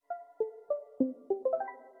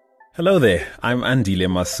Hello there, I'm Andile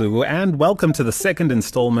Masugu, and welcome to the second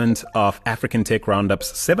installment of African Tech Roundup's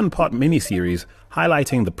 7-part mini-series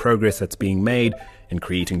highlighting the progress that's being made in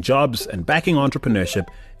creating jobs and backing entrepreneurship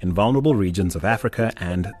in vulnerable regions of Africa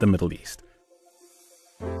and the Middle East.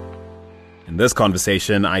 In this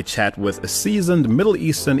conversation, I chat with a seasoned Middle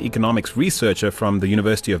Eastern economics researcher from the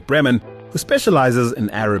University of Bremen who specializes in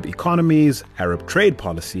Arab economies, Arab trade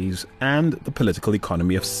policies, and the political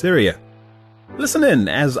economy of Syria. Listen in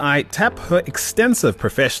as I tap her extensive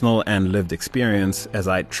professional and lived experience as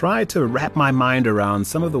I try to wrap my mind around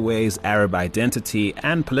some of the ways Arab identity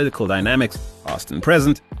and political dynamics, past and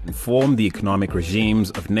present, inform the economic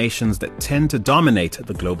regimes of nations that tend to dominate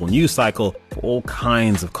the global news cycle for all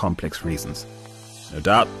kinds of complex reasons. No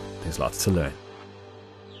doubt, there's lots to learn.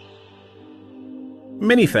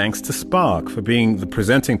 Many thanks to Spark for being the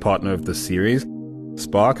presenting partner of this series.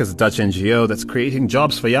 Spark is a Dutch NGO that's creating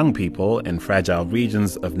jobs for young people in fragile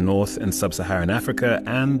regions of North and Sub-Saharan Africa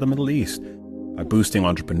and the Middle East by boosting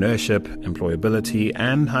entrepreneurship, employability,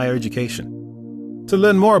 and higher education. To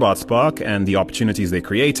learn more about Spark and the opportunities they're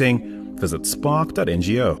creating, visit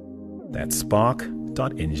spark.ngo. That's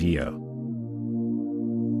spark.ngo.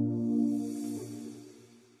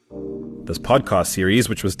 This podcast series,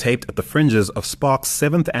 which was taped at the fringes of Spark's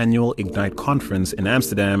 7th annual Ignite conference in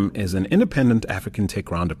Amsterdam, is an independent African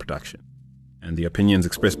Tech Roundup production. And the opinions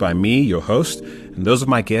expressed by me, your host, and those of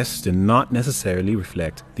my guests do not necessarily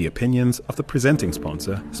reflect the opinions of the presenting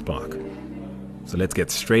sponsor, Spark. So let's get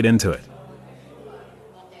straight into it.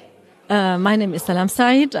 My name is Salam.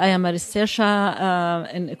 I am a researcher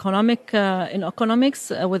in economics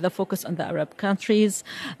with a focus on the Arab countries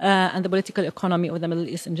and the political economy of the Middle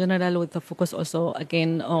East in general, with a focus also,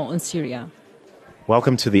 again, on Syria.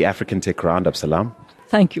 Welcome to the African Tech Roundup, Salam.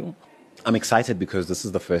 Thank you. I'm excited because this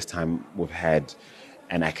is the first time we've had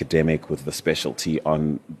an academic with the specialty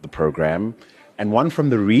on the program, and one from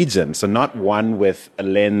the region, so not one with a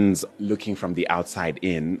lens looking from the outside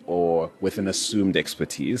in or with an assumed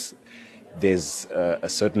expertise. There's a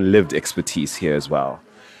certain lived expertise here as well.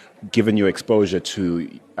 Given your exposure to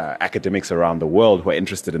academics around the world who are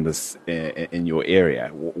interested in this in your area,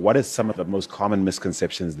 what are some of the most common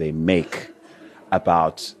misconceptions they make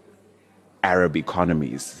about Arab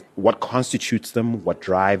economies? What constitutes them? What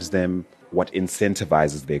drives them? What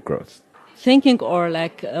incentivizes their growth? Thinking or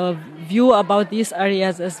view about these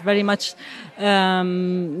areas is very much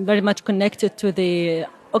connected to the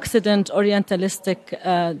Occident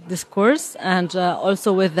Orientalistic discourse and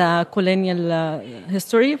also with the colonial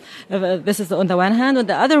history. This is on the one hand. On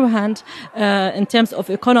the other hand, in terms of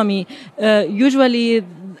economy, usually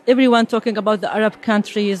everyone talking about the Arab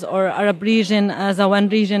countries or Arab region as a one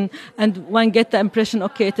region, and one get the impression,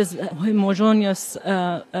 okay, it is a homogeneous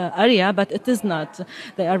area, but it is not.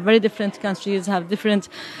 They are very different countries, have different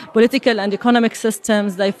political and economic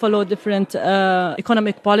systems. They follow different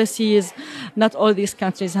economic policies. Not all these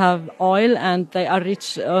countries have oil, and they are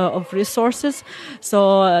rich of resources.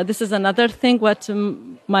 So this is another thing what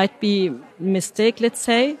might be mistake, let's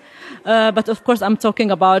say. But of course, I'm talking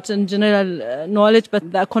about in general knowledge,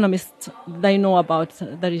 but the economists, they know about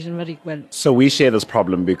the region very well. So we share this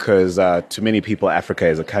problem because to many people, Africa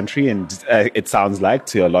is a country, and it sounds like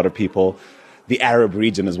to a lot of people, the Arab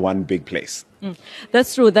region is one big place.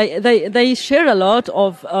 That's true. They share a lot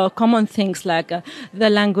of common things like the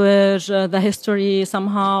language, the history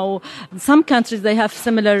somehow. Some countries, they have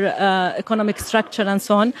similar economic structure and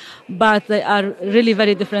so on, but they are really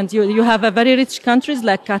very different. You have a very rich countries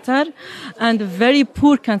like Qatar and very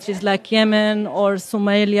poor countries like Yemen or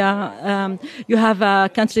Somalia. You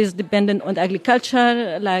have countries dependent on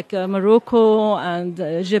agriculture like Morocco and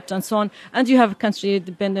Egypt and so on. And you have countries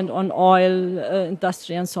dependent on oil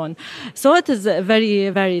industry and so on. So it is very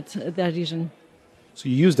varied, the region. So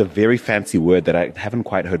you used a very fancy word that I haven't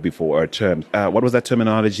quite heard before, or a term. What was that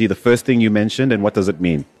terminology? The first thing you mentioned, and what does it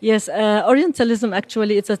mean? Yes, Orientalism,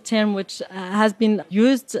 actually, it's a term which has been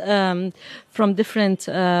used from different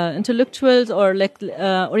intellectuals or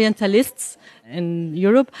Orientalists in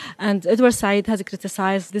Europe. And Edward Said has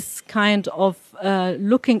criticized this kind of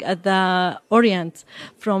looking at the Orient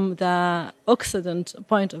from the Occident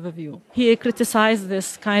point of view. He criticized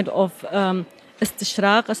this kind of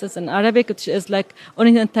istishraq, as it's in Arabic, which is like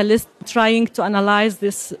Orientalists trying to analyze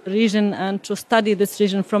this region and to study this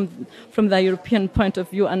region from the European point of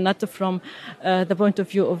view and not from the point of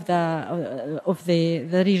view of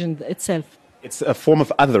the region itself. It's a form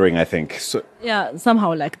of othering, I think. So, yeah,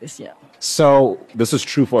 somehow like this, yeah. So this is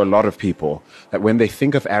true for a lot of people, that when they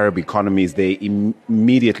think of Arab economies, they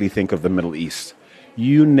immediately think of the Middle East.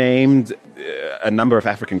 You named a number of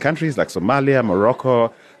African countries like Somalia,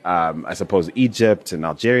 Morocco, I suppose Egypt and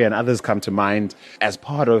Algeria and others come to mind as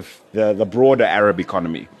part of the broader Arab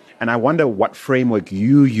economy. And I wonder what framework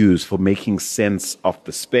you use for making sense of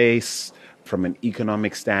the space from an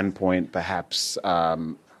economic standpoint, perhaps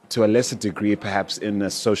to a lesser degree, perhaps in a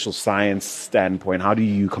social science standpoint. How do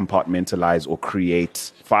you compartmentalize or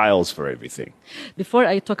create files for everything? Before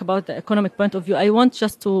I talk about the economic point of view, I want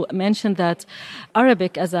just to mention that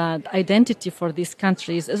Arabic as an identity for these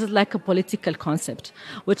countries is like a political concept,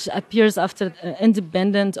 which appears after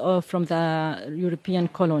independent from the European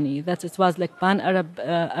colony. That it was like pan-Arab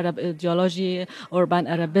Arab ideology or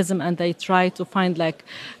pan-Arabism, and they try to find like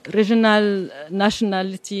regional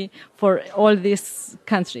nationality for all these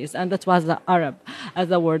countries, and that was the Arab as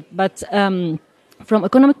a word. But from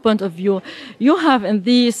economic point of view, you have in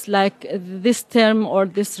this like this term or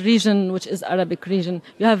this region, which is Arabic region,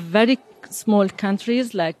 you have very small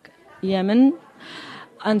countries like Yemen,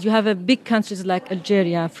 and you have a big countries like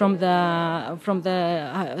Algeria from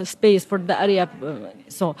the space for the area.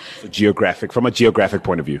 So from a geographic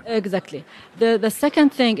point of view. Exactly. The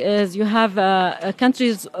second thing is you have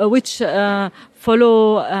countries which follow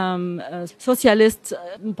socialist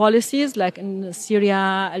policies like in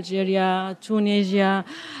Syria, Algeria, Tunisia,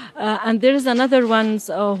 and there is another ones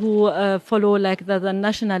who follow like the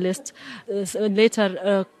nationalist,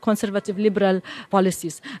 later conservative liberal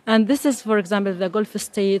policies. And this is, for example, the Gulf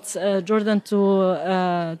states, Jordan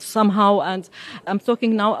to somehow, and I'm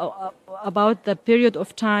talking now about the period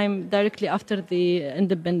of time directly after the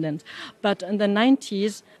independence. But in the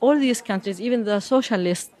 90s, all these countries, even the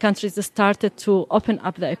socialist countries, started to open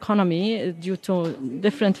up the economy due to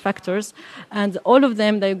different factors. And all of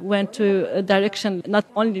them, they went to a direction, not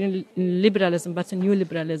only in liberalism, but in new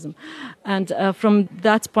liberalism. And from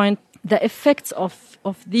that point, the effects of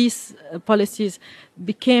these policies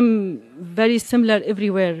became very similar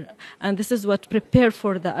everywhere. And this is what prepared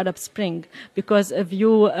for the Arab Spring. Because if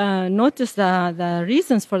you notice the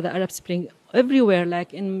reasons for the Arab Spring, everywhere,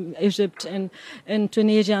 like in Egypt and in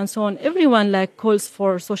Tunisia and so on, everyone like calls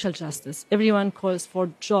for social justice. Everyone calls for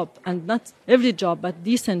job, and not every job, but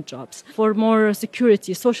decent jobs, for more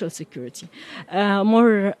security, social security,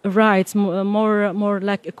 more rights, more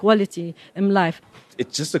like equality in life.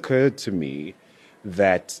 It just occurred to me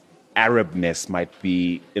that Arabness might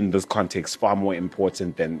be, in this context, far more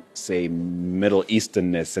important than, say, Middle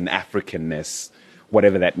Easternness and Africanness,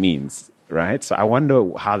 whatever that means, right? So I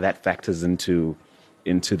wonder how that factors into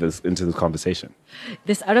this conversation.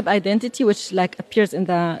 This Arab identity, which like appears in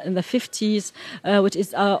the 50s, which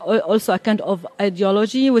is also a kind of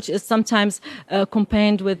ideology, which is sometimes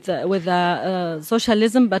combined with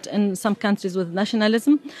socialism, but in some countries with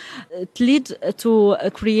nationalism. It leads to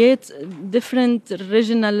create different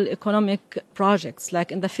regional economic projects.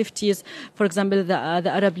 Like in the 50s, for example, the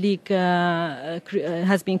Arab League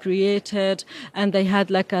has been created, and they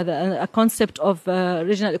had like a concept of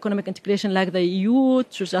regional economic integration, like the EU,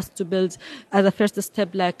 to build as a first step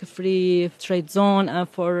like a free trade zone, and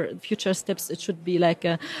for future steps it should be like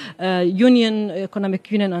a economic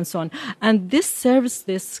union and so on. And this serves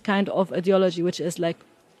this kind of ideology, which is like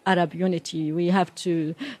Arab unity. We have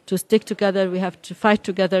to stick together, we have to fight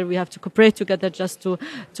together, we have to cooperate together just to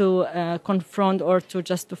confront or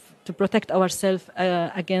to protect ourselves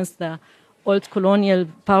against the old colonial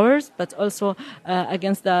powers, but also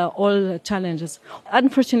against all challenges.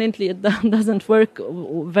 Unfortunately, it doesn't work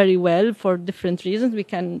very well for different reasons. We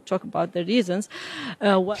can talk about the reasons.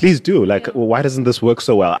 Please do. Why doesn't this work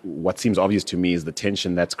so well? What seems obvious to me is the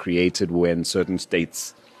tension that's created when certain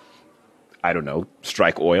states, I don't know,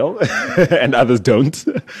 strike oil and others don't.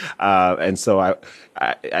 And so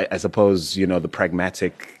I suppose, the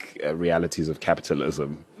pragmatic realities of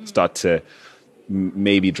capitalism start to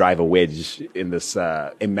maybe drive a wedge in this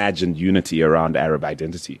imagined unity around Arab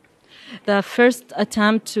identity. The first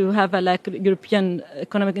attempt to have a European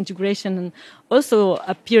economic integration also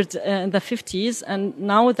appeared in the 50s, and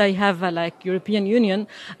now they have a European Union,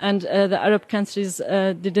 and the Arab countries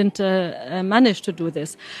didn't manage to do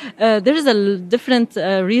this. There is a different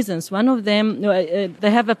reasons. One of them,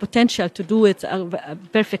 they have a potential to do it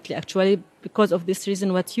perfectly, actually, because of this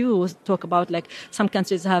reason what you talk about, like some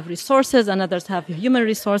countries have resources and others have human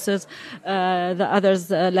resources, the others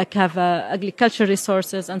have agricultural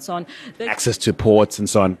resources and so on. Access to ports and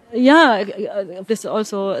so on. Yeah, this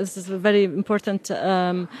is a very important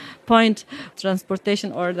point,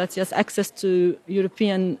 transportation, or that's just access to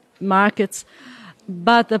European markets.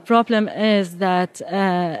 But the problem is that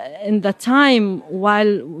in the time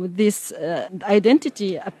while this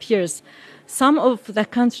identity appears, some of the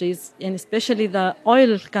countries, and especially the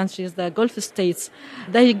oil countries, the Gulf states,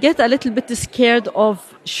 they get a little bit scared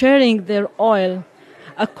of sharing their oil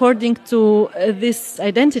according to this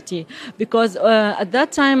identity. Because at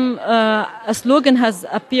that time, a slogan has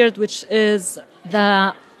appeared, which is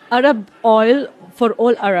the Arab oil for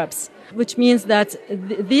all Arabs, which means that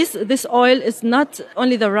this oil is not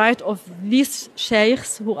only the right of these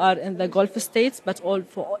sheikhs who are in the Gulf states, but all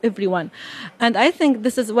for everyone. And I think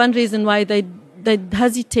this is one reason why they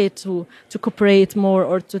hesitate to cooperate more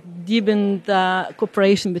or to deepen the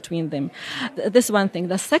cooperation between them. This one thing.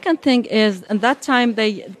 The second thing is, at that time,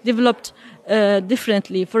 they developed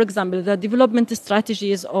differently. For example, the development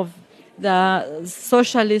strategies of the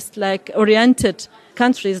socialist, oriented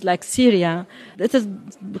countries like Syria, it is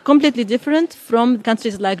completely different from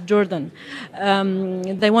countries like Jordan.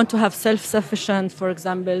 They want to have self-sufficient, for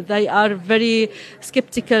example. They are very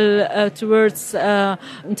skeptical towards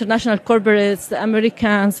international corporates, the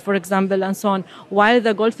Americans, for example, and so on. While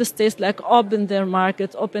the Gulf states open their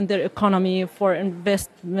markets, open their economy for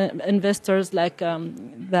investors like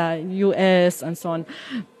the US and so on.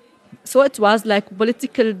 So it was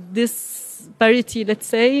political disparity, let's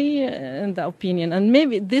say, in the opinion. And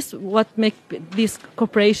maybe this what make this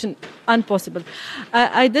cooperation impossible.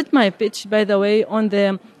 I did my pitch, by the way, on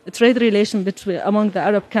the trade relation among the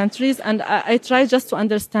Arab countries, and I tried just to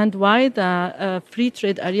understand why the free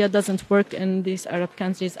trade area doesn't work in these Arab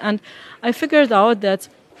countries. And I figured out that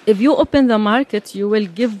if you open the market, you will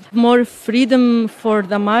give more freedom for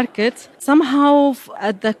the market, somehow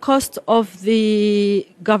at the cost of the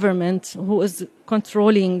government who is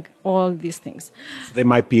controlling all these things. So there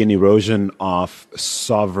might be an erosion of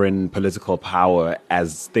sovereign political power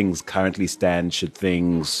as things currently stand,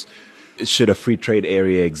 should a free trade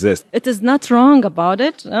area exist. It is not wrong about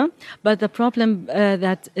it, but the problem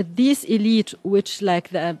that this elite, which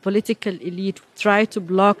the political elite, try to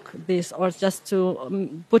block this or just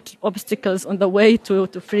to put obstacles on the way to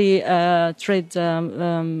free trade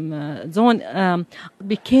zone,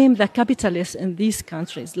 became the capitalists in these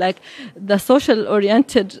countries. Like the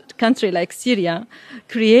social-oriented country like Syria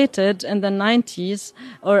created in the 90s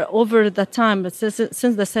or over the time, since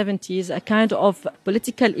the 70s, a kind of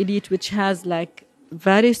political elite which has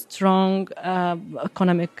very strong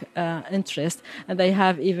economic interest, and they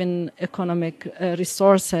have even economic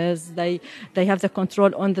resources. They have the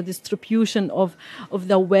control on the distribution of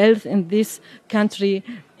the wealth in this country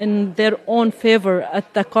in their own favor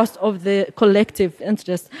at the cost of the collective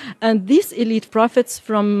interest. And this elite profits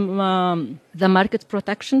from the market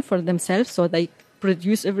protection for themselves, so they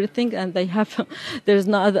produce everything, and they have there's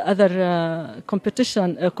no other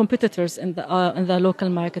competitors in the local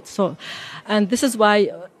market. So, and this is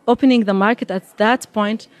why opening the market at that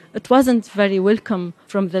point, it wasn't very welcome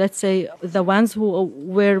from the ones who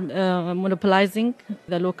were monopolizing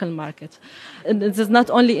the local market. And it is not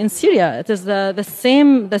only in Syria; it is the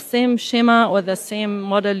same schema or the same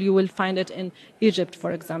model. You will find it in Egypt,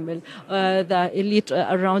 for example. The elite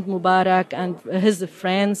around Mubarak and his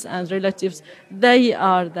friends and relatives, they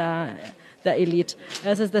are the elite.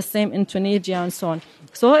 This is the same in Tunisia and so on.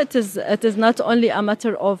 So it is not only a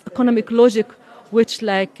matter of economic logic which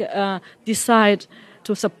decide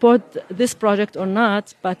to support this project or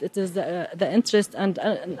not, but it is the interest and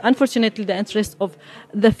unfortunately the interest of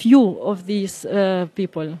the few of these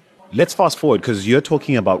people. Let's fast forward, because you're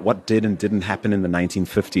talking about what did and didn't happen in the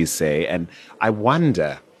 1950s, say, and I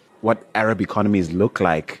wonder what Arab economies look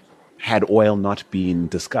like had oil not been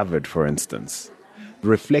discovered, for instance.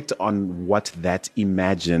 Reflect on what that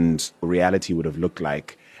imagined reality would have looked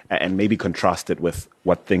like and maybe contrast it with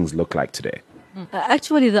what things look like today.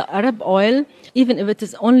 Actually, the Arab oil, even if it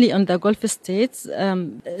is only on the Gulf states,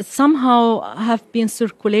 somehow have been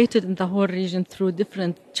circulated in the whole region through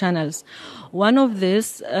different channels. One of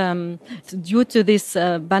this, due to this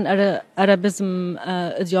pan-Arabism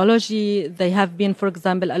ideology, they have been, for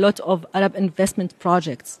example, a lot of Arab investment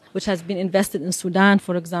projects, which has been invested in Sudan,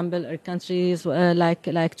 for example, or countries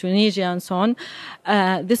like Tunisia and so on.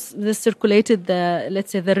 This circulated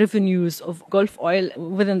the revenues of Gulf oil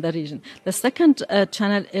within the region. The second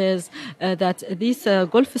channel is that these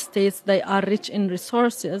Gulf states, they are rich in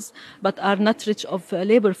resources, but are not rich of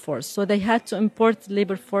labor force. So they had to import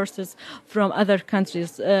labor forces from other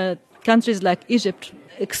countries. Countries like Egypt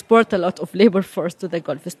export a lot of labor force to the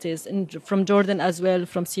Gulf states, from Jordan as well,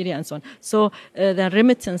 from Syria and so on. So the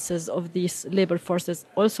remittances of these labor forces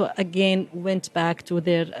also again went back to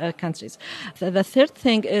their countries. The third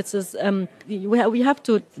thing is we have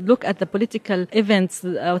to look at the political events,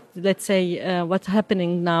 what's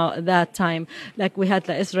happening now at that time. Like we had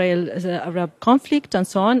the Israel-Arab conflict and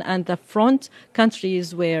so on, and the front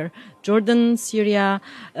countries were Jordan, Syria,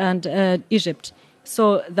 and Egypt.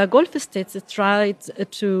 So the Gulf states tried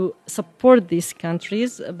to support these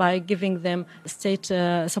countries by giving them state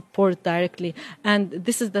support directly, and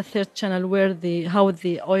this is the third channel where how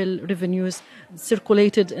the oil revenues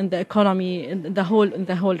circulated in the economy in the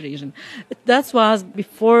whole region. That was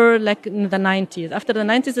before, like in the 90s. After the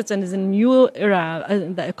 90s, it's a new era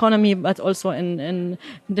in the economy, but also in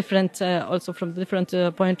different, also from different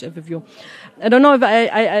point of view. I don't know if I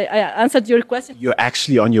answered your question. You're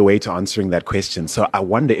actually on your way to answering that question. So I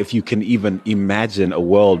wonder if you can even imagine a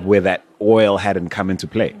world where that oil hadn't come into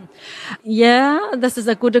play. Yeah, this is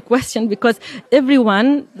a good question, because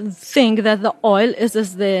everyone think that the oil is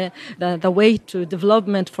the way to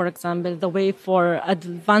development, for example, the way for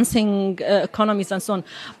advancing economies and so on.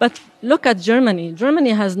 But look at Germany.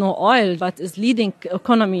 Germany has no oil, but is leading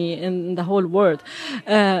economy in the whole world.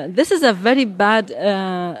 This is a very bad,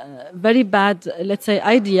 let's say,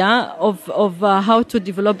 idea of how to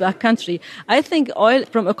develop a country. I think oil,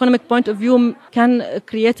 from economic point of view, can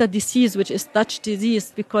create a disease, which is Dutch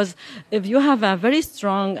disease, because if you have a very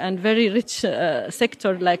strong and very rich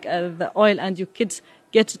sector like the oil, and your kids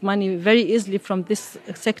get money very easily from this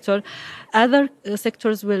sector, other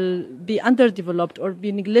sectors will be underdeveloped or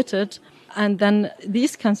be neglected, and then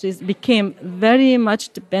these countries became very much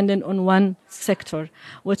dependent on one sector,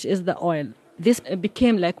 which is the oil. This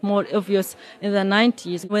became like more obvious in the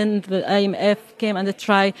 90s when the IMF came and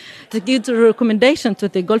tried to give a recommendation to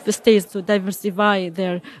the Gulf states to diversify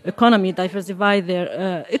their economy, diversify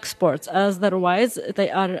their exports, as otherwise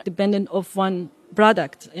they are dependent of one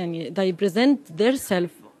product, and they present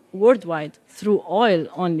themselves worldwide through oil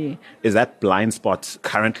only. Is that blind spot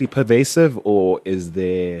currently pervasive, or is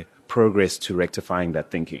there progress to rectifying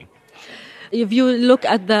that thinking? If you look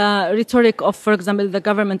at the rhetoric of, for example, the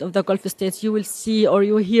government of the Gulf states, you will see, or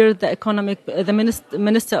you hear the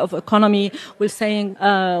minister of economy will saying,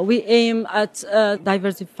 we aim at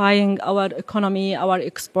diversifying our economy, our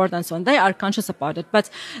export, and so on. They are conscious about it, but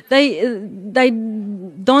they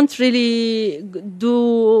don't really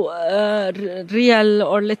do real,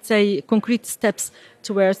 or let's say concrete steps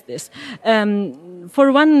towards this.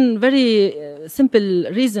 For one very simple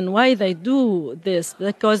reason why they do this,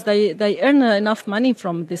 because they earn enough money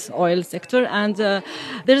from this oil sector, and there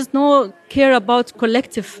is no care about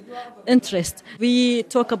collective interest. We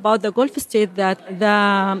talk about the Gulf state that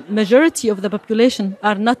the majority of the population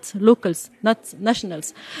are not locals, not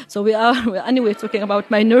nationals. So we are anyway talking about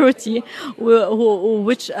minority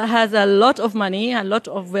which has a lot of money, a lot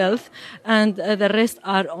of wealth, and the rest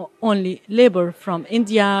are only labor from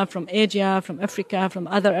India, from Asia, from Africa, from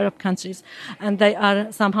other Arab countries, and they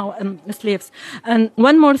are somehow slaves. And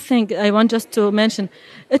one more thing I want just to mention,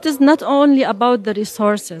 it is not only about the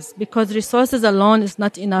resources, because resources alone is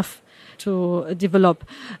not enough to develop.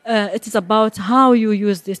 It is about how you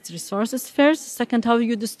use these resources first. Second, how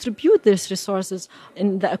you distribute these resources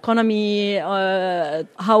in the economy,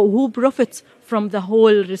 who profits from the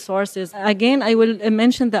whole resources. Again, I will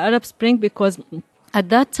mention the Arab Spring, because at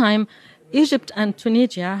that time, Egypt and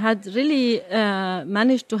Tunisia had really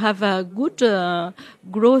managed to have a good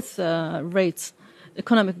growth rates.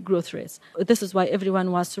 Economic growth rates. This is why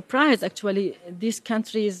everyone was surprised. Actually, these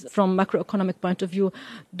countries, from macroeconomic point of view,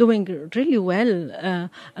 doing really well.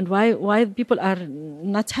 And why people are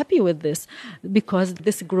not happy with this? Because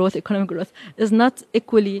this growth, economic growth, is not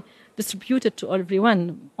equally distributed to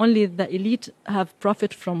everyone. Only the elite have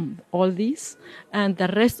profit from all these, and the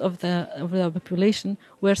rest of the population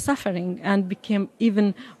were suffering and became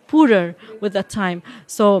even poorer with the time.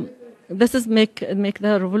 So this is make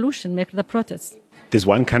the revolution, make the protest. There's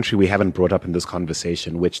one country we haven't brought up in this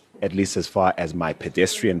conversation, which, at least as far as my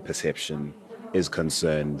pedestrian perception is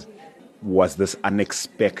concerned, was this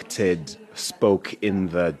unexpected spoke in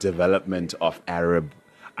the development of Arab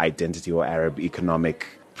identity or Arab economic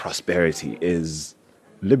prosperity, is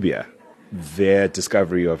Libya. Their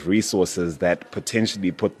discovery of resources that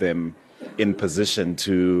potentially put them in position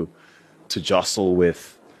to jostle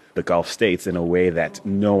with the Gulf states in a way that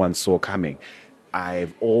no one saw coming.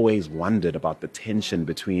 I've always wondered about the tension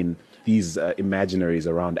between these imaginaries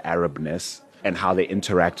around Arabness and how they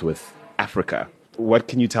interact with Africa. What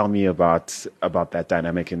can you tell me about that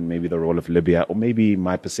dynamic and maybe the role of Libya? Or maybe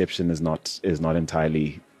my perception is not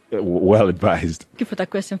entirely Well advised. Thank you for that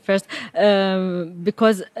question first,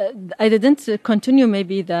 because I didn't continue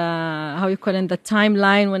maybe the the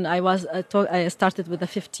timeline when I started with the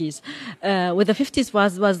 50s. With the 50s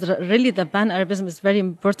was really the pan-Arabism is very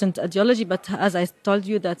important ideology, but as I told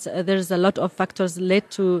you that there's a lot of factors led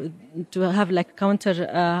to have like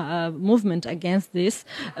counter movement against this,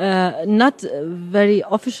 not very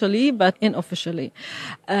officially but unofficially,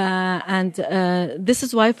 and this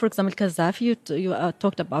is why, for example, Gaddafi, you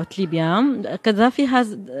talked about Libya. Gaddafi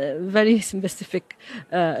has a very specific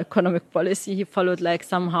economic policy. He followed like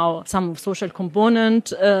somehow some social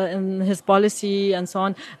component in his policy and so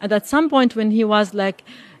on. And at some point when he was like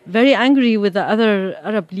very angry with the other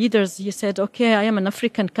Arab leaders, he said, okay, I am an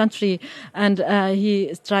African country. And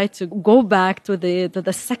he tried to go back to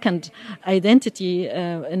the second identity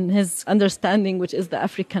in his understanding, which is the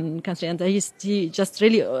African country. And he just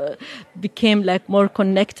really became like more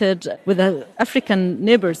connected with the African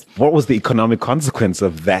neighbors. What was the economic consequence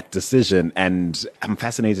of that decision? And I'm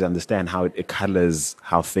fascinated to understand how it colors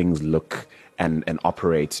how things look and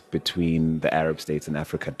operate between the Arab states and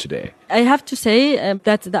Africa today. I have to say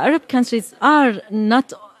that the Arab countries are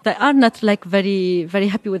not like very, very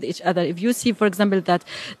happy with each other. If you see, for example, that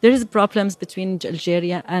there is problems between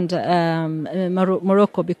Algeria and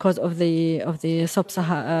Morocco because of the South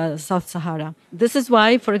Sahara. This is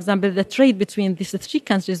why, for example, the trade between these three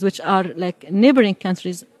countries, which are like neighboring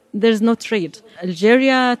countries, there's no trade.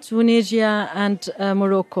 Algeria, Tunisia, and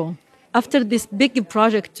Morocco. After this big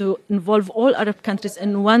project to involve all Arab countries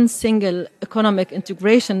in one single economic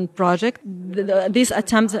integration project, these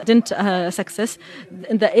attempts didn't success.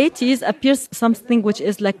 In the 80s appears something which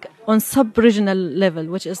is like on sub-regional level,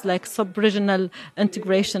 which is like sub-regional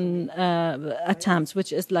integration attempts,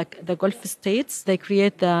 which is like the Gulf states. They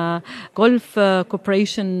create the Gulf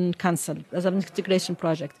Cooperation Council as an integration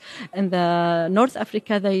project. In the North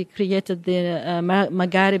Africa, they created the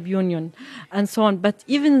Maghreb Union and so on. But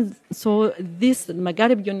even so, this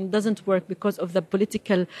Maghreb Union doesn't work because of the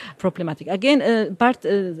political problematic. Again,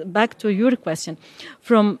 back to your question.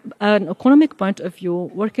 From an economic point of view,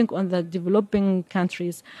 working on the developing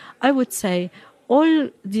countries, I would say all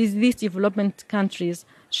these development countries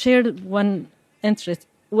share one interest,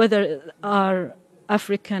 whether are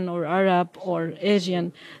African or Arab or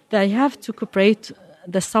Asian. They have to cooperate.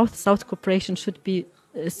 The South-South cooperation should be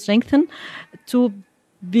strengthened to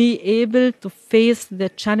be able to face the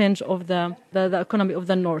challenge of the economy of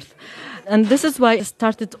the North. And this is why it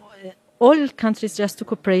started all countries just to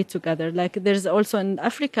cooperate together. Like there's also in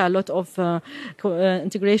Africa a lot of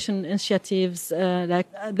integration initiatives.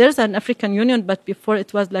 There's an African Union, but before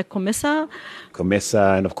it was like COMESA,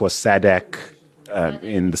 and of course SADC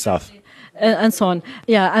in the South. And so on.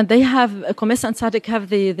 Yeah, and they have, COMESA and SADC have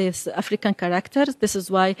this African character. This is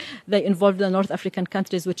why they involve the North African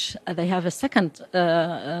countries, which they have a second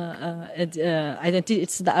identity.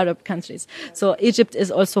 It's the Arab countries. So Egypt is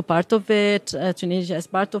also part of it, Tunisia is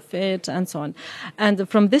part of it, and so on. And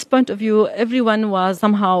from this point of view, everyone was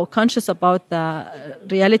somehow conscious about the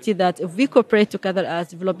reality that if we cooperate together as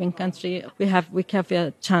developing country, we have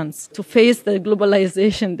a chance to face the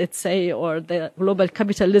globalization, let's say, or the global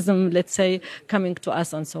capitalism, let's say, coming to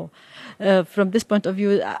us. And so from this point of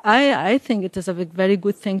view, I think it is a very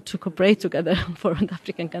good thing to cooperate together for the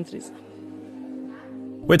African countries.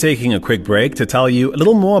 We're taking a quick break to tell you a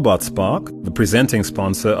little more about Spark, the presenting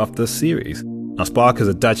sponsor of this series. Now, Spark is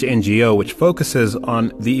a Dutch NGO which focuses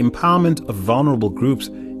on the empowerment of vulnerable groups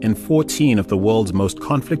in 14 of the world's most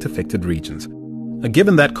conflict-affected regions. Now,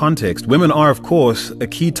 given that context, women are, of course, a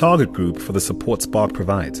key target group for the support Spark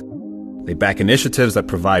provides. They back initiatives that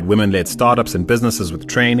provide women-led startups and businesses with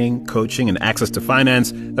training, coaching, and access to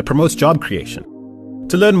finance that promotes job creation.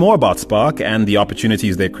 To learn more about Spark and the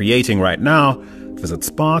opportunities they're creating right now, visit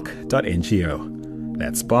spark.ngo.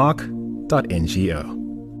 That's spark.ngo.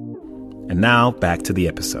 And now, back to the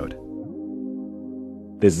episode.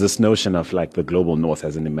 There's this notion of like the global north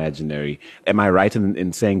as an imaginary. Am I right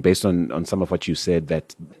in saying, based on some of what you said,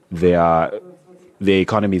 that there are the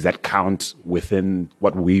economies that count within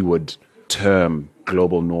what we would term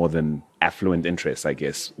global northern affluent interests, I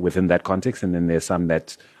guess, within that context, and then there's some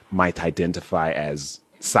that might identify as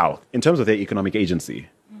South in terms of their economic agency?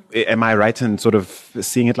 Am I right in sort of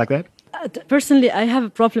seeing it like that? Personally, I have a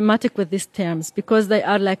problematic with these terms because they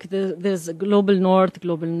are like there's a global north,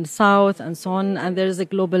 global south, and so on, and there's a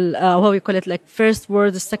global what we call it like first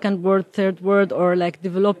world, second world, third world, or like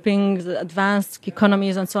developing, advanced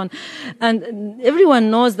economies, and so on. And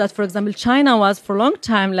everyone knows that, for example, China was for a long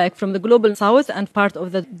time like from the global south and part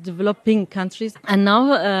of the developing countries, and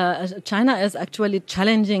now China is actually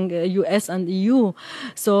challenging US and EU.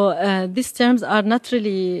 So these terms are not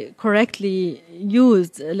really correctly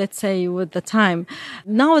used, let's say, with the time.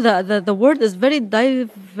 Now the world is very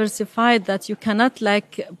diversified that you cannot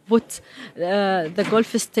like put the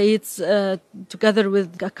Gulf states together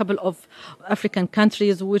with a couple of African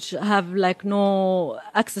countries which have like no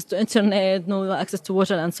access to internet, no access to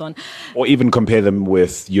water, and so on. Or even compare them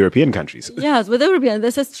with European countries. Yes, with European,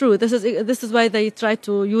 this is true. This is why they try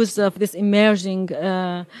to use this emerging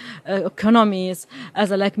economies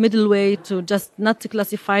as a like middle way to just not to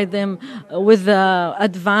classify them with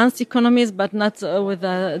advanced economies, but not with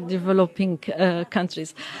developing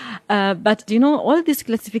countries. But all this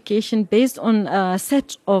classification based on a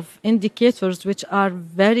set of indicators which are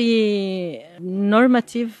very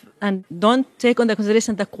normative and don't take into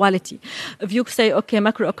consideration the quality. If you say, okay,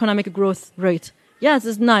 macroeconomic growth rate, yes,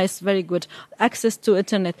 it's nice, very good. Access to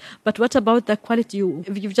internet. But what about the quality?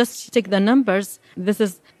 If you just take the numbers, this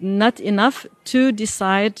is not enough to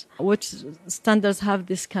decide which standards have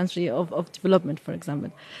this country of development, for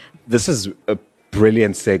example. This is a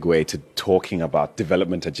brilliant segue to talking about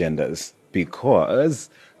development agendas, because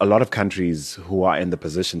a lot of countries who are in the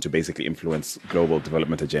position to basically influence global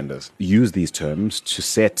development agendas use these terms to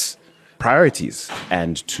set priorities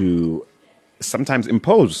and to sometimes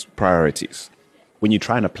impose priorities. When you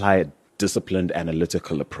try and apply a disciplined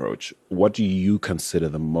analytical approach, what do you consider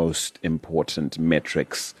the most important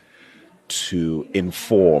metrics to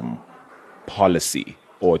inform policy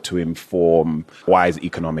or to inform wise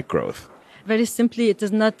economic growth? Very simply, it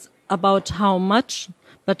is not about how much,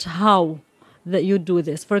 but how that you do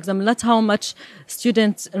this. For example, not how much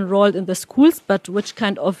students enrolled in the schools, but which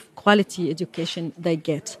kind of quality education they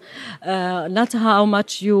get. Not how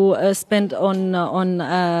much you spend on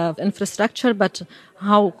infrastructure, but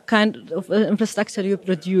how kind of infrastructure you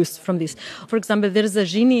produce from this. For example, there is a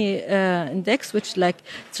Gini index, which like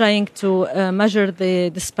trying to measure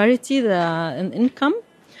the disparity in income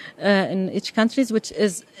in each countries, which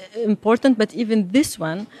is important, but even this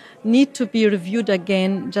one need to be reviewed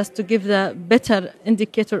again just to give the better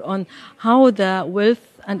indicator on how the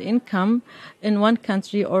wealth and income in one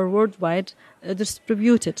country or worldwide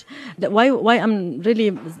distributed. Why I'm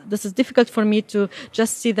really, this is difficult for me to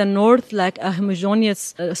just see the North like a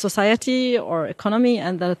homogeneous society or economy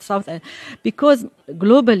and the South, because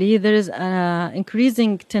globally there is an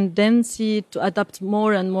increasing tendency to adopt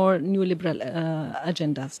more and more neoliberal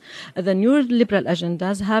agendas. The neoliberal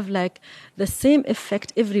agendas have like the same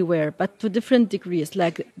effect everywhere, but to different degrees.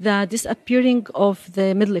 Like the disappearing of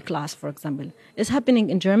the middle class, for example, is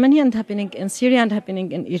happening in Germany and happening in Syria and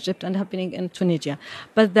happening in Egypt and happening in Tunisia.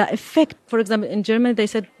 But the effect, for example, in Germany, they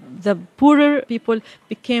said the poorer people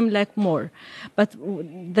became like more. But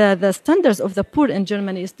the standards of the poor in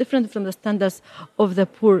Germany is different from the standards of the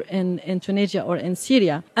poor in Tunisia or in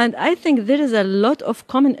Syria. And I think there is a lot of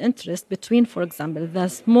common interest between, for example, the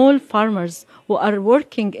small farmers who are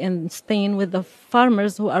working in Spain with the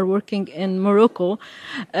farmers who are working in Morocco,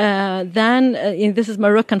 this is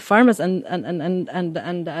Moroccan farmers and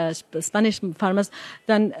Spanish farmers,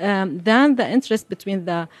 than the interest between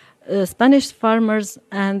the Spanish farmers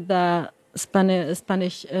and the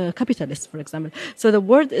Spanish capitalists, for example. So the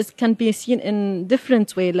word can be seen in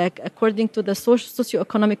different way, like according to the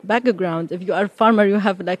socio-economic background. If you are a farmer, you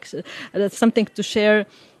have like something to share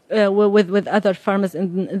with other farmers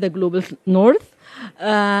in the global north,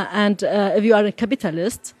 and if you are a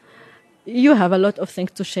capitalist, you have a lot of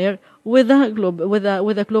things to share with a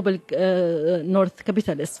global north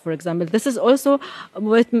capitalists, for example. This is also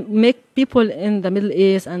what make people in the Middle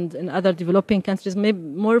East and in other developing countries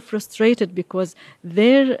more frustrated, because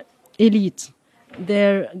their elite,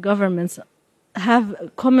 their governments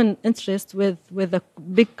have common interest with the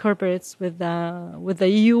big corporates, with the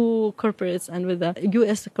EU corporates and with the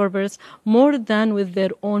US corporates, more than with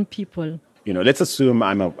their own people. Let's assume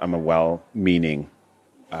I'm a well-meaning,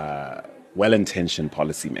 well-intentioned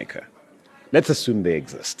policymaker. Let's assume they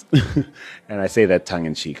exist. And I say that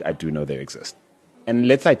tongue-in-cheek. I do know they exist. And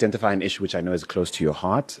let's identify an issue which I know is close to your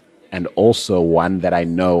heart, and also one that I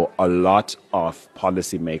know a lot of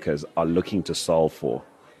policymakers are looking to solve for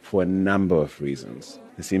a number of reasons.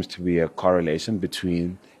 There seems to be a correlation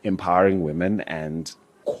between empowering women and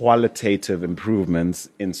qualitative improvements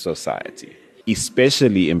in society,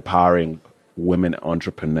 especially empowering women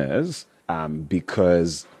entrepreneurs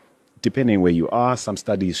because depending where you are, some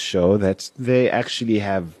studies show that they actually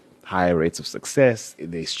have higher rates of success.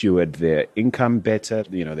 They steward their income better.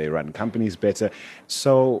 They run companies better.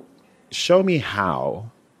 So show me how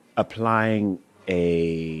applying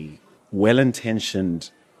a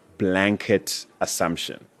well-intentioned blanket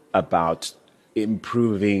assumption about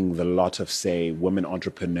improving the lot of, say, women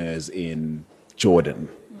entrepreneurs in Jordan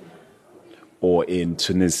or in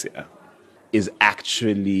Tunisia is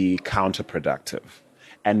actually counterproductive.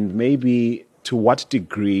 And maybe to what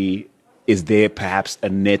degree is there perhaps a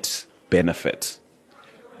net benefit,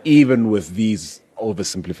 even with these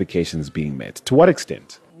oversimplifications being made? To what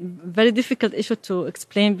extent? Very difficult issue to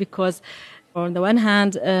explain because on the one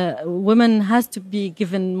hand, women has to be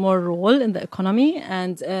given more role in the economy,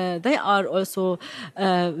 and they are also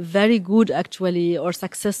very good actually or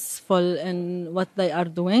successful in what they are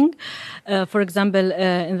doing. For example,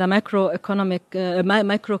 in the macroeconomic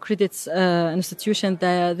microcredits institution,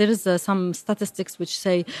 there is some statistics which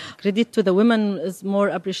say credit to the women is more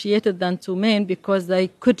appreciated than to men because they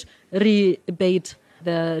could rebate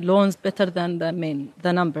the loans better than the men.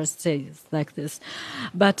 The numbers say like this.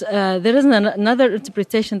 But there is another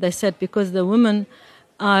interpretation they said because the women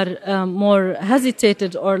are more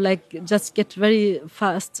hesitated or like just get very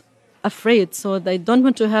fast afraid, so they don't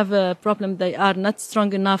want to have a problem. They are not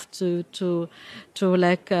strong enough to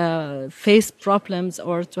like face problems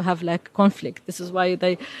or to have like conflict. This is why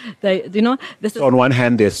they this is. So on one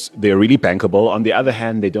hand, they're really bankable. On the other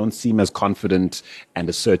hand, they don't seem as confident and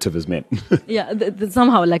assertive as men. Yeah,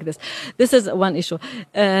 somehow like this. This is one issue.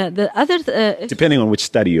 The other depending on which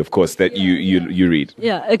study, of course, that you read.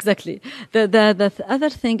 Yeah, exactly. The other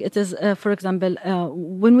thing it is, for example,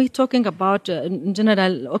 when we're talking about in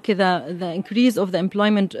general, okay, the increase of the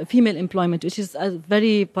employment, female employment, which is a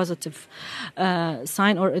very positive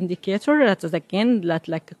sign or indicator. That is again like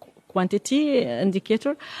a quantity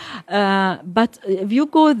indicator. But if you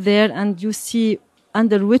go there and you see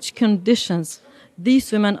under which conditions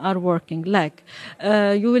these women are working, like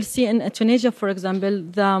you will see in Tunisia, for example,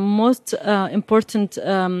 the most important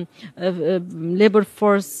labor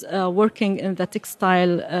force working in the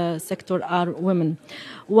textile sector are women.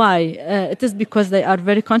 Why? It is because they are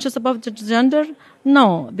very conscious about the gender?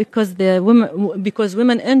 No, because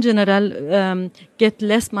women in general get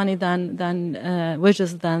less money than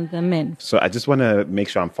wages than the men. So I just want to make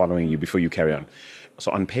sure I'm following you before you carry on.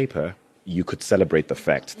 So on paper, you could celebrate the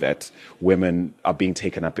fact that women are being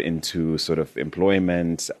taken up into sort of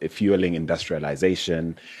employment, fueling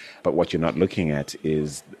industrialization. But what you're not looking at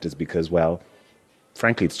is because, well,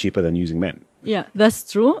 frankly, it's cheaper than using men. Yeah,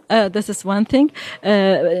 that's true. This is one thing.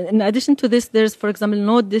 In addition to this, there's, for example,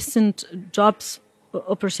 no decent jobs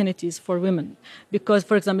opportunities for women because,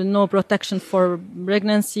 for example, no protection for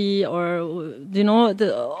pregnancy or,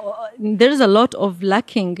 there is a lot of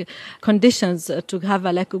lacking conditions to have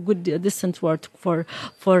a good, decent work for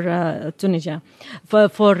Tunisia,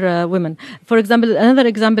 for women. For example, another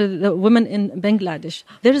example, the women in Bangladesh.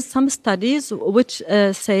 There is some studies which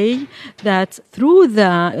say that through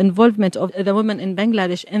the involvement of the women in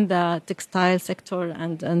Bangladesh in the textile sector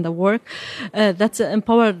and the work, that's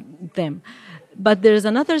empowered them. But there is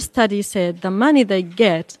another study said the money they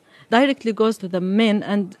get directly goes to the men,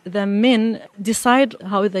 and the men decide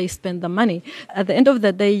how they spend the money. At the end of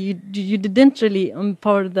the day, you didn't really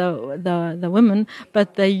empower the women,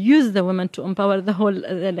 but they use the women to empower the whole,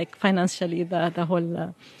 financially, the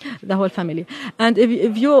whole family. And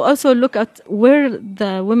if you also look at where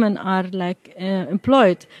the women are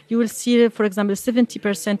employed, you will see, for example,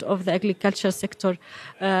 70% of the agriculture sector,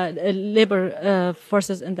 labor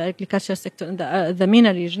forces in the agriculture sector in the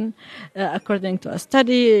MENA region, according to a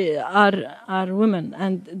study, are women,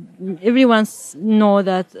 and everyone know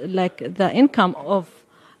that the income of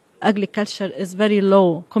agriculture is very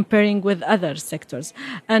low comparing with other sectors.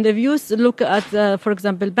 And if you look at, for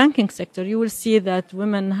example, banking sector, you will see that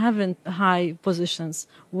women haven't high positions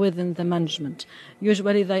within the management.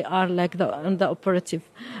 Usually they are on the operative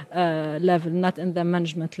level, not in the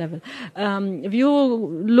management level. If you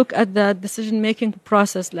look at the decision-making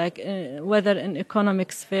process, whether in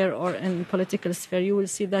economic sphere or in political sphere, you will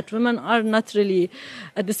see that women are not really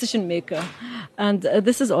a decision maker. And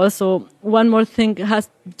this is also one more thing has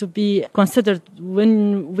to be considered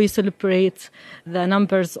when we celebrate the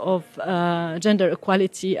numbers of gender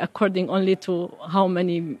equality according only to how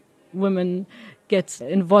many women get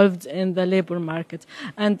involved in the labor market.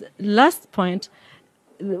 And last point,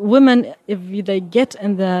 women, if they get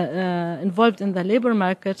involved in the labor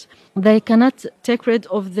market, they cannot take rid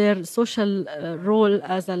of their social role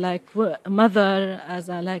as a mother, as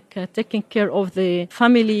a taking care of the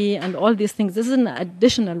family and all these things. This is an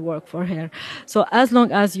additional work for her. So as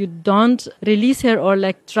long as you don't release her or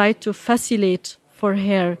try to facilitate for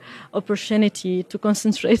her opportunity to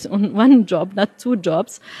concentrate on one job, not two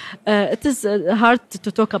jobs, it is hard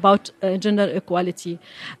to talk about gender equality.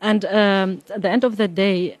 And at the end of the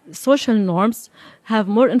day, social norms have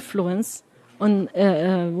more influence on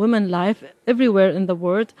women's life everywhere in the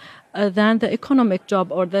world than the economic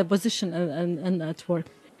job or the position at work.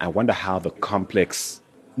 I wonder how the complex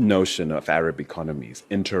notion of Arab economies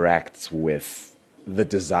interacts with the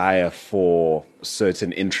desire for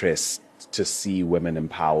certain interests to see women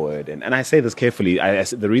empowered. And I say this carefully.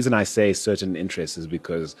 The reason I say certain interests is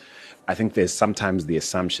because I think there's sometimes the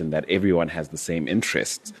assumption that everyone has the same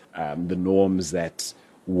interests. The norms that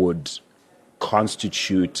would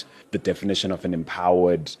constitute the definition of an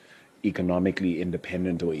empowered, economically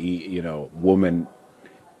independent or woman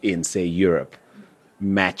in, say, Europe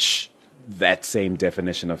match that same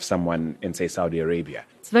definition of someone in, say, Saudi Arabia.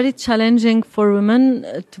 It's very challenging for women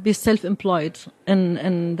to be self-employed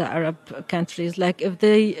in the Arab countries.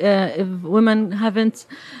 If women haven't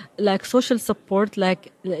social support,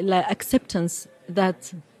 acceptance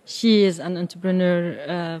that she is an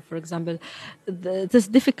entrepreneur, for example, it is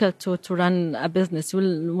difficult to run a business. You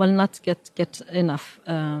will not get enough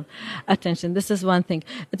attention. This is one thing.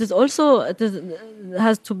 It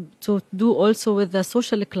has to do also with the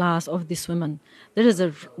social class of these women. There is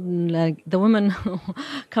the women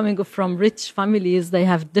coming from rich families, they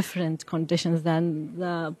have different conditions than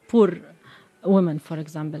the poor women, for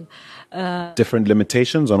example. Different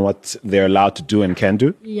limitations on what they're allowed to do and can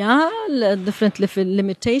do? Yeah, different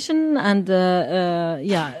limitation and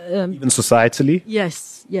even societally?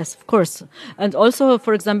 Yes, of course. And also,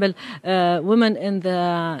 for example, women in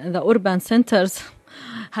the urban centers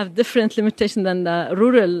have different limitation than the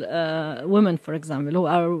rural women, for example, who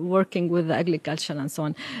are working with agriculture and so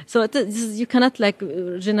on. So you cannot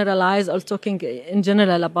generalize or talking in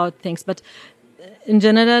general about things, but in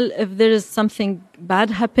general, if there is something bad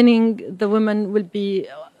happening, the women will be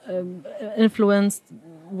influenced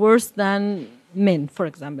worse than men, for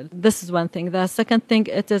example. This is one thing. The second thing,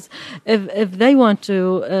 it is if they want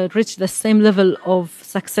to reach the same level of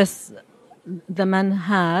success the man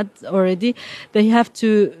had already, they have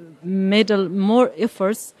to make more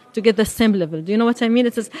efforts to get the same level. Do you know what I mean?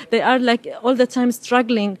 It is they are all the time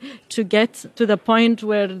struggling to get to the point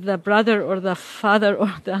where the brother or the father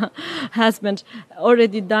or the husband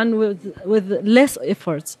already done with less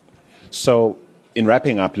efforts. So in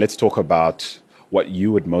wrapping up, let's talk about what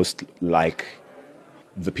you would most like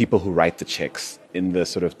the people who write the checks in the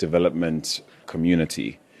sort of development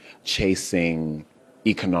community chasing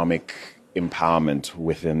economic empowerment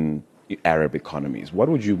within Arab economies. What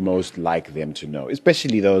would you most like them to know,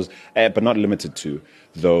 especially those, but not limited to,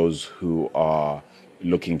 those who are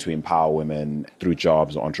looking to empower women through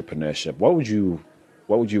jobs or entrepreneurship? What would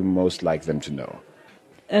you most like them to know?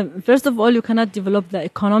 First of all, you cannot develop the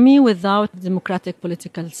economy without a democratic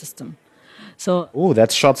political system. So,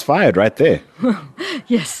 that's shots fired right there.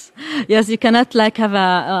 Yes, you cannot have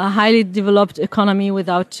a highly developed economy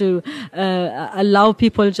without to allow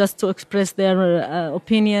people just to express their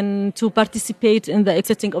opinion, to participate in the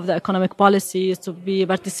setting of the economic policies, to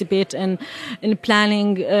participate in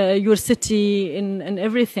planning your city, in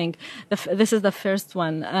everything. This is the first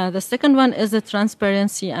one. The second one is the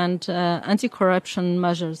transparency and anti-corruption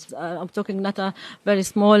measures. I'm talking not a very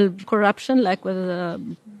small corruption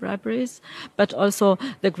with briberies, but also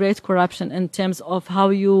the great corruption in terms of how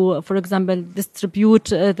you, for example, distribute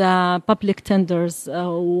the public tenders,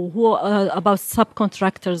 about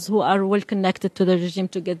subcontractors who are well connected to the regime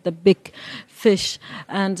to get the big fish,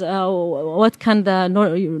 and what can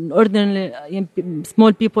the ordinary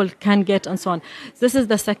small people can get, and so on. This is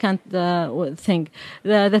the second thing.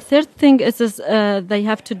 The third thing is they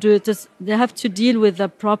have to deal with the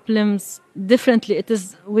problems differently.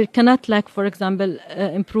 We cannot for example,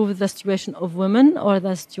 improve the situation of women or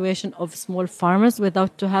the situation of small farmers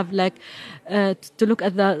without to have to look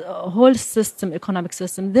at the whole system, economic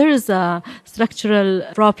system. There is structural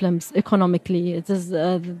problems economically. It is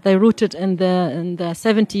they rooted in the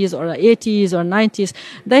 70s or 80s or 90s.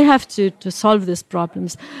 They have to solve these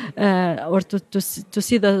problems or to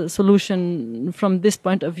see the solution from this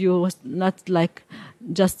point of view, not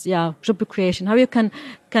just job creation. How you can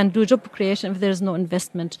do job creation if there is no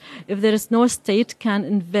investment, if there is no state can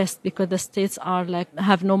invest, because the states are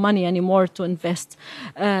have no money anymore to invest.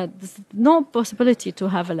 There's no possibility to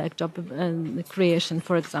have a job creation,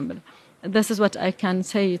 for example. This is what I can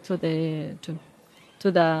say to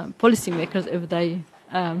the policymakers if they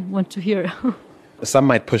want to hear. Some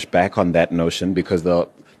might push back on that notion because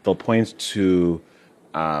they'll point to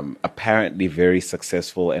apparently very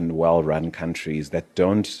successful and well-run countries that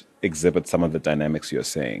don't exhibit some of the dynamics you're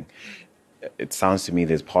saying. It sounds to me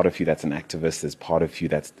there's part of you that's an activist, there's part of you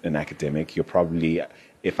that's an academic. You're probably,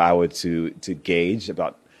 if I were to gauge,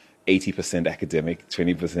 about 80% academic,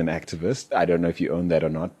 20% activist. I don't know if you own that or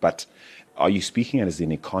not, but are you speaking as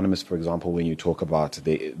an economist, for example, when you talk about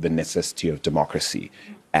the necessity of democracy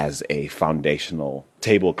as a foundational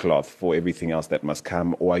tablecloth for everything else that must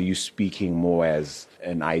come? Or are you speaking more as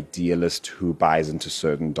an idealist who buys into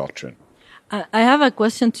certain doctrine? I have a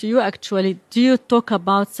question to you, actually. Do you talk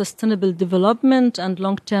about sustainable development and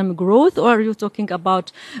long-term growth, or are you talking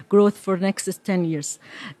about growth for next 10 years?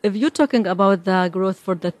 If you're talking about the growth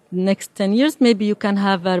for the next 10 years, maybe you can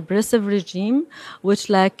have a repressive regime which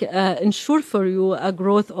ensure for you a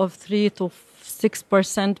growth of 3 to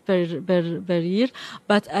 6% per year.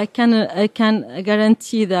 But I can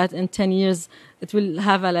guarantee that in 10 years, it will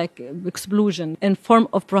have a explosion in form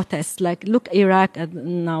of protests. Look, Iraq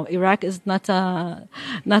now. Iraq is not a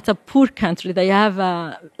poor country. They have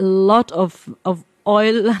a lot of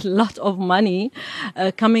oil, a lot of money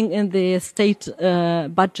coming in the state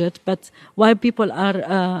budget. But why people are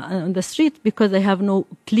on the street? Because they have no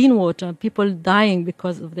clean water. People dying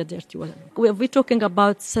because of the dirty water. We're talking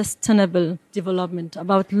about sustainable development,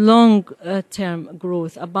 about long-term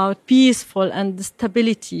growth, about peaceful and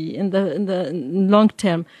stability in the long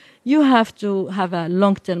term. You have to have a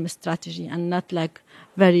long-term strategy and not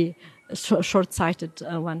very short-sighted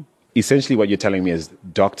one. Essentially, what you're telling me is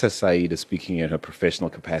Dr. Said is speaking in her professional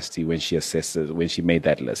capacity when she made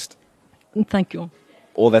that list. Thank you.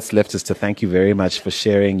 All that's left is to thank you very much for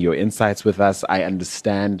sharing your insights with us. I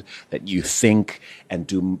understand that you think and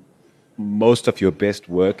do most of your best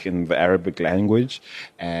work in the Arabic language,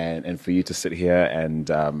 and for you to sit here and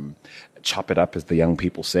chop it up, as the young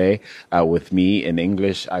people say, with me in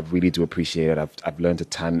English, I really do appreciate it. I've learned a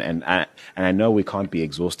ton, and I know we can't be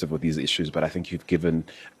exhaustive with these issues, but I think you've given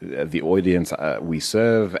the audience we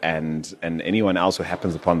serve and anyone else who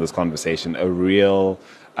happens upon this conversation a real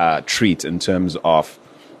treat in terms of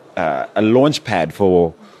a launch pad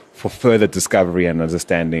for further discovery and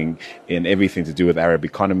understanding in everything to do with Arab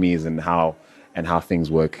economies and how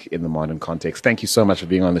things work in the modern context. Thank you so much for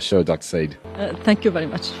being on the show, Dr. Said. Thank you very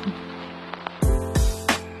much.